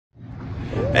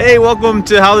Hey, welcome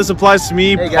to How This Applies to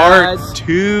Me, Hey part guys.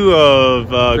 2 of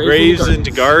Graves into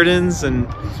Gardens. And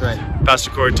That's right.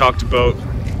 Pastor Corey talked about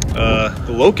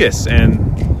the locusts and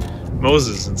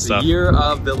Moses and stuff. The year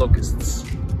of the locusts.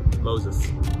 Moses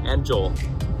and Joel.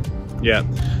 Yeah.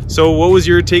 So what was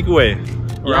your takeaway?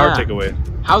 Or our takeaway?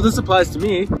 How this applies to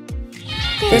me.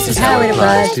 This is how it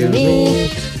applies to me.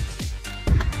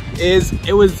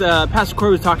 Pastor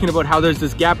Corey was talking about how there's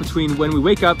this gap between when we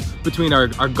wake up, between our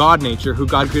God nature, who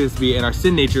God created us to be, and our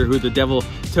sin nature, who the devil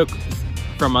took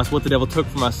from us, what the devil took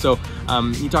from us. So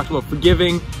he talked about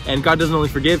forgiving, and God doesn't only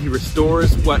forgive, he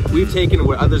restores what we've taken and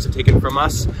what others have taken from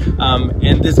us.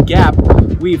 And this gap,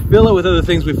 we fill it with other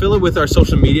things. We fill it with our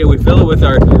social media, we fill it with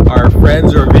our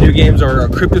friends or video games or our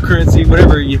cryptocurrency,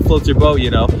 whatever you floats your boat, you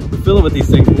know. We fill it with these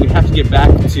things, but we have to get back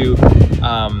to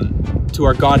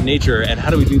our God nature. And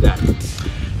how do we do that?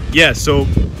 Yeah, so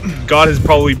God has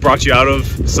probably brought you out of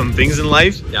some things in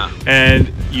life, and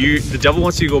the devil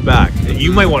wants you to go back. And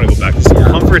you might want to go back. There's some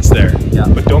comfort's there,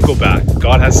 but don't go back.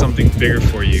 God has something bigger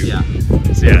for you.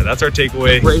 So yeah, that's our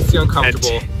takeaway. Embrace the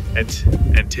uncomfortable, and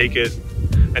take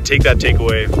that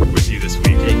takeaway with you this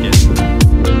week. Take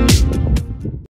it.